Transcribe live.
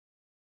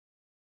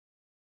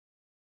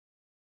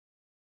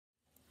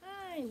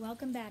Hi,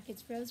 welcome back.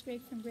 It's Rose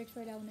Grigg from Grigg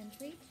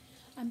Elementary.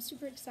 I'm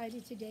super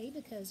excited today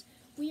because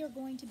we are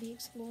going to be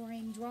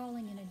exploring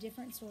drawing in a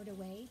different sort of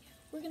way.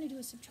 We're going to do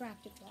a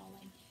subtractive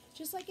drawing.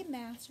 Just like in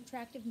math,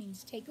 subtractive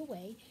means take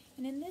away,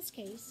 and in this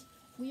case,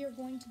 we are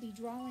going to be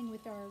drawing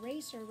with our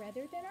eraser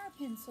rather than our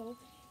pencil,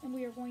 and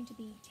we are going to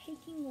be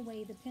taking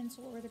away the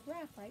pencil or the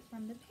graphite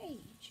from the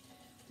page.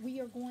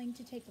 We are going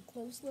to take a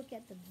close look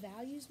at the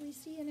values we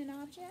see in an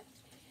object,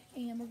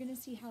 and we're going to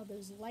see how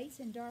those lights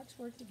and darks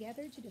work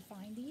together to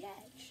define the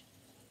edge.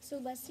 So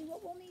let's see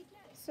what we'll need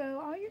next. So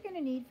all you're going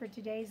to need for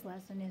today's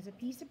lesson is a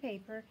piece of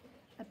paper,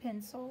 a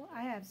pencil.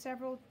 I have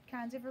several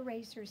kinds of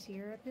erasers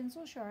here, a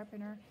pencil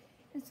sharpener,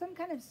 and some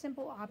kind of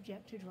simple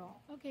object to draw.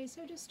 Okay,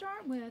 so to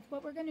start with,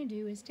 what we're going to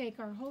do is take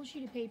our whole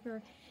sheet of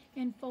paper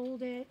and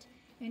fold it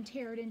and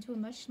tear it into a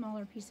much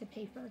smaller piece of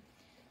paper.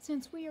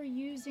 Since we are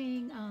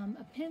using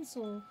a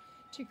pencil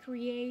to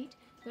create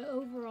the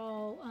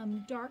overall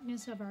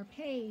darkness of our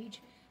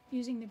page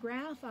using the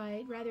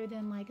graphite rather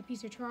than like a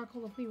piece of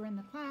charcoal if we were in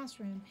the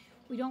classroom,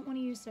 we don't want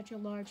to use such a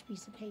large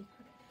piece of paper.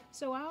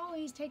 So I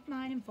always take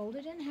mine and fold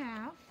it in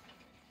half.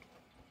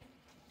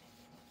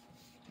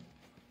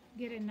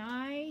 Get a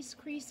nice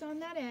crease on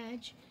that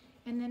edge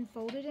and then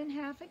fold it in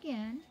half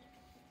again.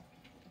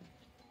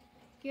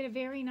 Get a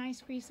very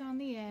nice crease on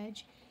the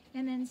edge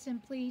and then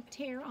simply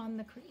tear on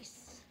the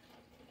crease.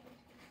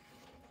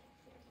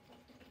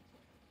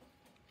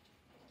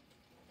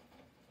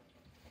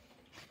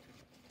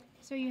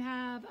 So you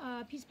have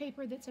a piece of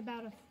paper that's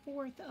about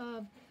 1/4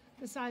 of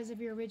the size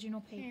of your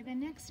original paper. Okay, the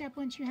next step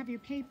once you have your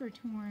paper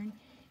torn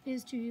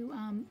is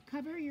to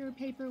cover your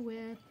paper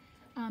with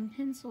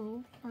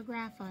pencil or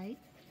graphite.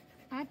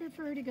 I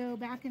prefer to go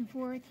back and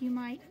forth. You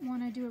might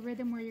want to do a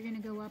rhythm where you're going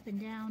to go up and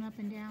down, up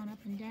and down,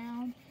 up and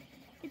down.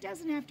 It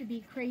doesn't have to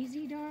be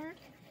crazy dark.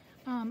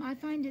 I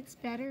find it's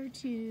better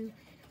to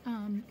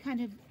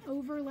kind of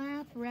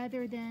overlap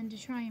rather than to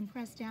try and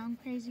press down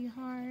crazy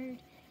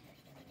hard.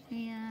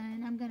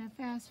 And I'm going to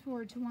fast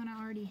forward to one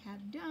I already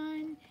have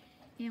done.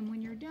 And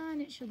when you're done,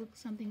 it should look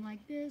something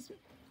like this.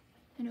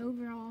 An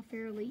overall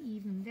fairly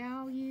even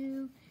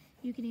value.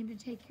 You can even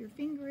take your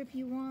finger if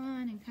you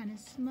want and kind of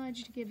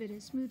smudge to give it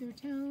a smoother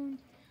tone.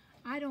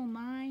 I don't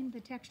mind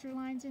the texture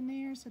lines in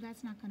there, so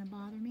that's not going to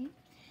bother me.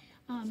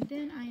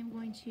 Then I am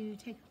going to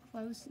take a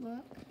close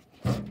look.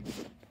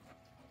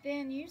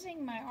 Then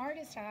using my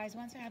artist eyes,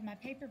 once I have my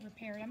paper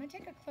prepared, I'm going to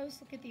take a close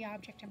look at the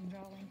object I'm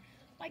drawing.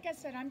 Like I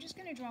said, I'm just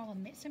going to draw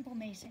a simple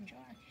mason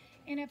jar.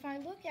 And if I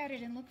look at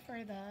it and look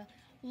for the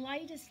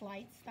lightest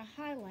lights, the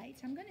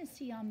highlights, I'm going to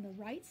see on the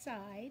right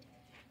side,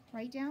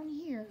 right down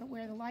here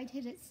where the light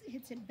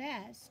hits it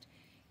best,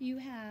 you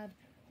have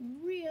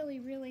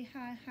really, really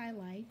high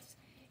highlights.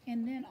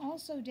 And then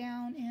also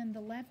down in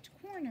the left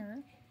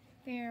corner,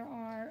 there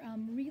are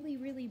really,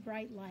 really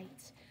bright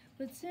lights.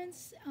 But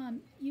since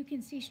you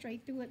can see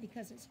straight through it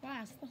because it's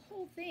glass, the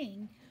whole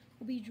thing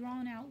will be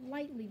drawn out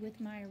lightly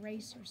with my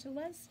eraser. So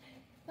let's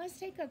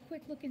take a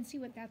quick look and see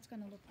what that's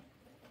going to look like.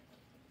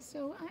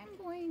 So I'm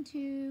going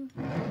to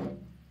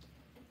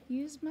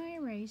use my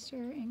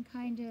eraser and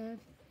kind of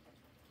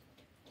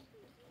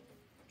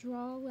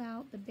draw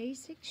out the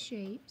basic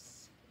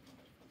shapes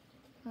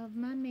of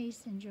my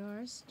mason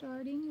jar,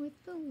 starting with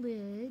the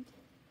lid.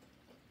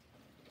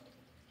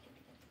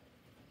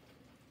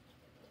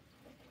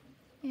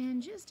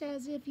 And just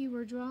as if you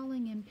were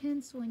drawing in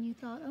pencil and you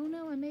thought, oh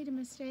no, I made a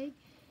mistake,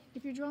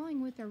 if you're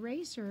drawing with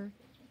eraser,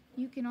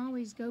 you can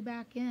always go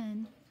back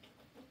in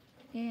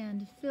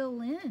and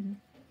fill in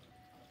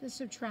the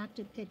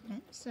subtractive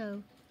pigment.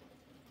 So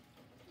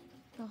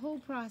the whole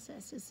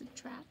process is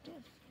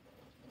subtractive.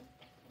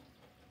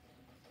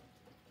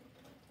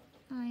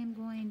 I am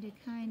going to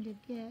kind of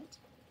get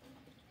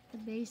the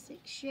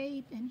basic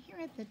shape, and here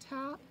at the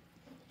top,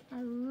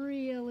 I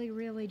really,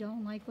 really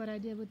don't like what I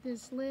did with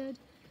this lid.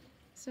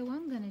 So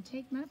I'm going to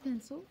take my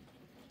pencil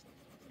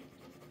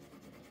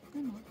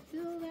and I'll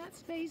fill that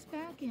space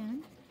back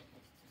in.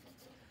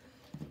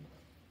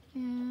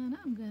 And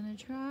I'm going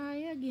to try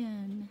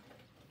again.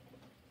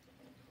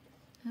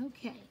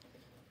 Okay.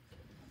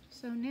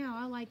 So now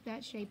I like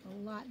that shape a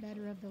lot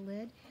better of the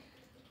lid.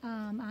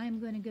 I'm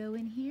going to go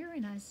in here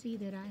and I see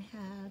that I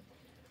have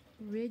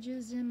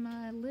ridges in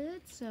my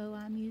lid. So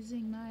I'm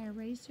using my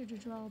eraser to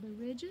draw the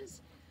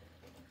ridges.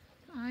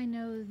 I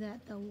know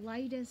that the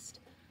lightest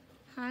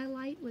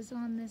highlight was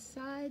on this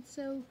side,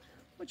 so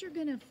what you're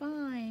going to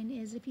find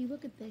is if you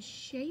look at the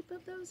shape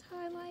of those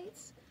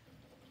highlights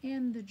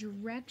and the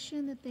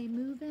direction that they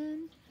move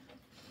in,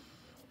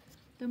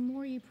 the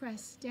more you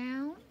press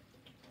down,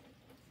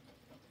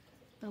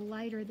 the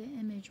lighter the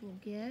image will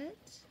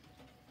get.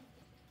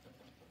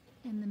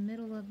 In the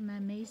middle of my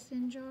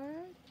mason jar,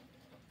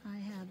 I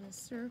have a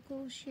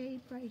circle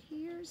shape right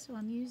here, so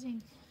I'm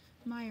using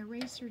my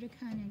eraser to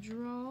kind of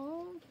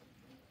draw.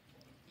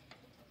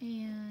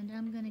 And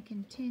I'm going to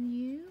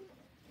continue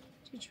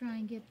to try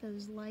and get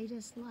those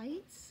lightest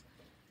lights.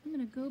 I'm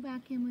going to go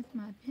back in with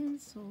my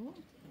pencil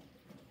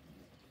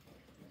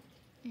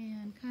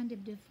and kind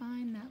of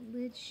define that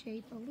lid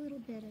shape a little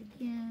bit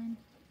again.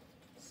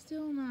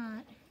 Still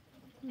not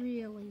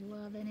Really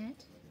loving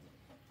it.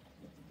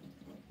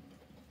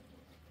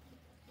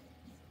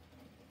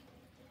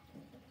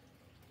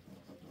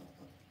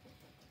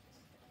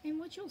 And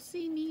what you'll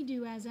see me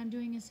do as I'm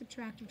doing a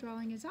subtractive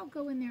drawing is I'll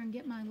go in there and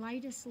get my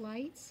lightest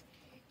lights,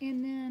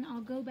 and then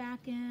I'll go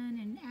back in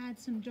and add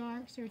some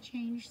darks or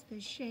change the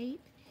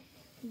shape.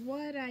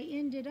 What I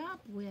ended up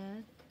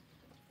with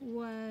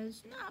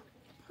was not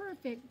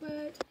perfect,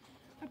 but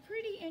a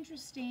pretty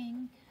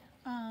interesting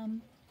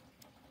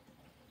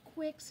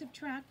quick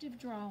subtractive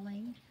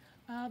drawing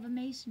of a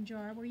mason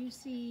jar where you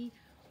see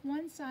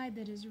one side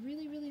that is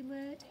really, really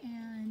lit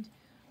and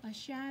a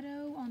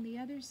shadow on the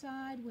other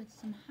side with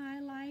some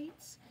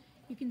highlights.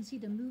 You can see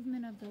the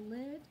movement of the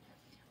lid.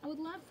 I would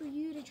love for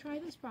you to try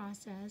this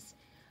process.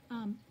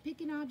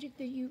 Pick an object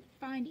that you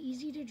find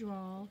easy to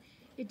draw.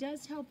 It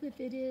does help if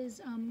it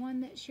is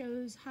one that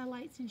shows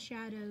highlights and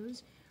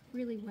shadows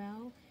really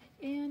well,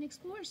 and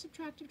explore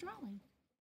subtractive drawing.